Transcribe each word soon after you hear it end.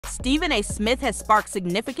Stephen A. Smith has sparked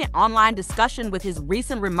significant online discussion with his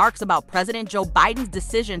recent remarks about President Joe Biden's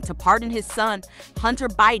decision to pardon his son, Hunter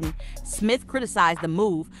Biden. Smith criticized the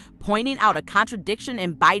move, pointing out a contradiction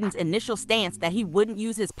in Biden's initial stance that he wouldn't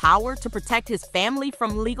use his power to protect his family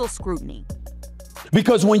from legal scrutiny.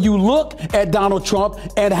 Because when you look at Donald Trump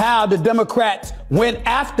and how the Democrats went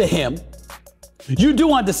after him, you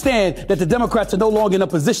do understand that the Democrats are no longer in a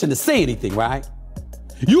position to say anything, right?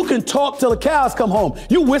 You can talk till the cows come home.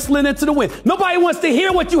 You're whistling into the wind. Nobody wants to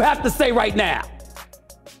hear what you have to say right now.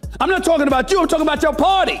 I'm not talking about you. I'm talking about your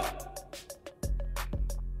party.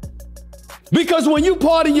 Because when you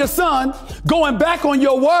pardon your son, going back on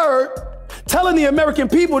your word, telling the American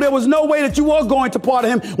people there was no way that you were going to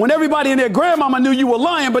pardon him when everybody and their grandmama knew you were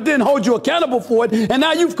lying but didn't hold you accountable for it. And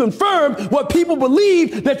now you've confirmed what people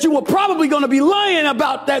believed, that you were probably going to be lying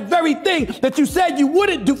about that very thing that you said you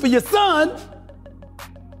wouldn't do for your son.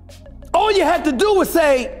 All you had to do was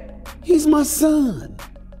say, he's my son.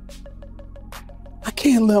 I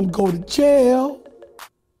can't let him go to jail.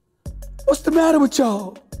 What's the matter with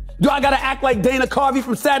y'all? Do I got to act like Dana Carvey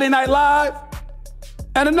from Saturday Night Live?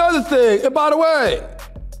 And another thing, and by the way,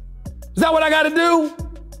 is that what I got to do?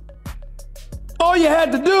 All you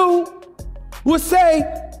had to do was say,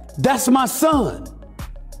 that's my son.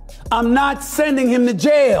 I'm not sending him to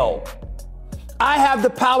jail. I have the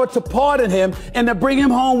power to pardon him and to bring him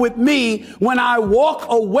home with me when I walk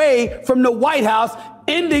away from the White House,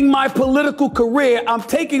 ending my political career. I'm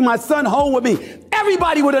taking my son home with me.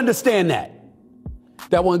 Everybody would understand that.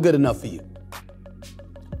 That wasn't good enough for you.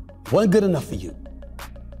 Wasn't good enough for you.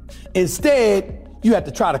 Instead, you had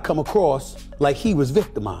to try to come across like he was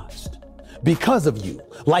victimized because of you,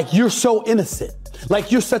 like you're so innocent,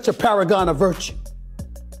 like you're such a paragon of virtue.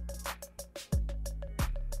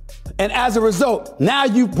 And as a result, now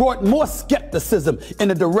you've brought more skepticism in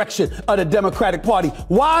the direction of the Democratic Party.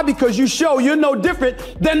 Why? Because you show you're no different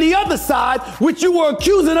than the other side, which you were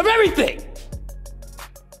accusing of everything.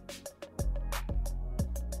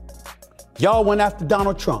 Y'all went after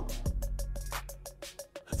Donald Trump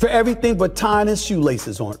for everything but tying his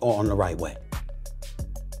shoelaces on the right way.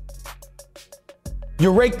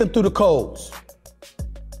 You raked him through the coals.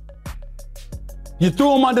 You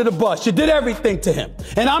threw him under the bus. You did everything to him.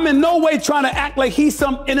 And I'm in no way trying to act like he's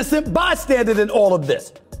some innocent bystander in all of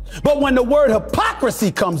this. But when the word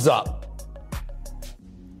hypocrisy comes up,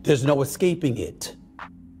 there's no escaping it.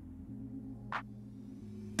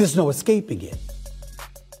 There's no escaping it.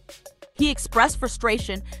 He expressed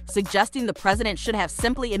frustration, suggesting the president should have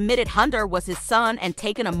simply admitted Hunter was his son and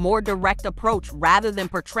taken a more direct approach rather than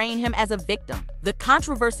portraying him as a victim. The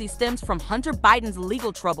controversy stems from Hunter Biden's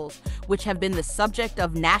legal troubles, which have been the subject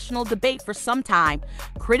of national debate for some time.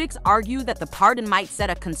 Critics argue that the pardon might set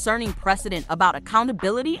a concerning precedent about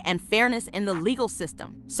accountability and fairness in the legal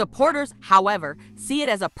system. Supporters, however, see it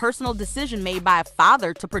as a personal decision made by a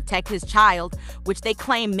father to protect his child, which they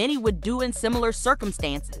claim many would do in similar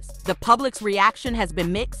circumstances. The public's reaction has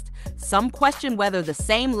been mixed. Some question whether the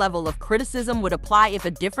same level of criticism would apply if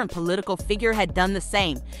a different political figure had done the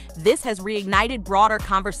same. This has reignited broader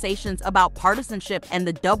conversations about partisanship and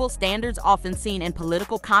the double standards often seen in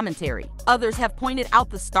political commentary. Others have pointed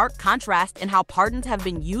out the stark contrast in how pardons have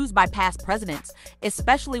been used by past presidents,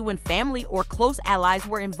 especially when family or close allies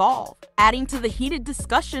were involved. Adding to the heated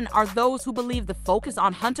discussion are those who believe the focus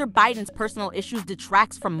on Hunter Biden's personal issues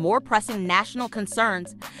detracts from more pressing national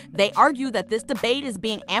concerns. They argue that this debate is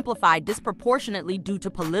being amplified disproportionately due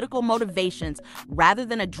to political motivations rather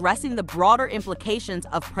than addressing the broader implications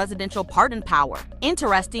of presidential pardon power.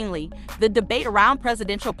 Interestingly, the debate around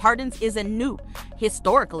presidential pardons isn't new.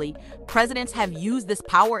 Historically, presidents have used this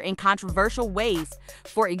power in controversial ways.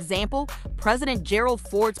 For example, President Gerald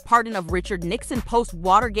Ford's pardon of Richard Nixon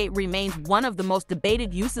post-Watergate remains one of the most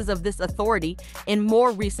debated uses of this authority. In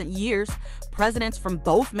more recent years, presidents from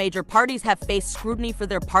both major parties have faced scrutiny for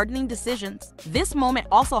their pardoning decisions. This moment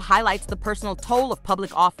also highlights the personal toll of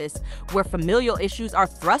public office, where familial issues are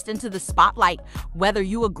thrust into the spotlight. Whether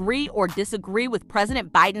you agree or disagree with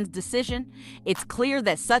President Biden's decision, it's clear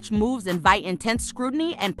that such moves invite intense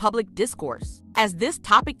scrutiny and public discourse. As this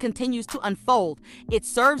topic continues to unfold, it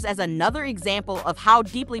serves as another example of how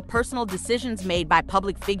deeply personal decisions made by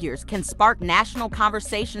public figures can spark national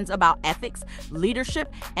conversations about ethics,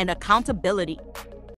 leadership, and accountability.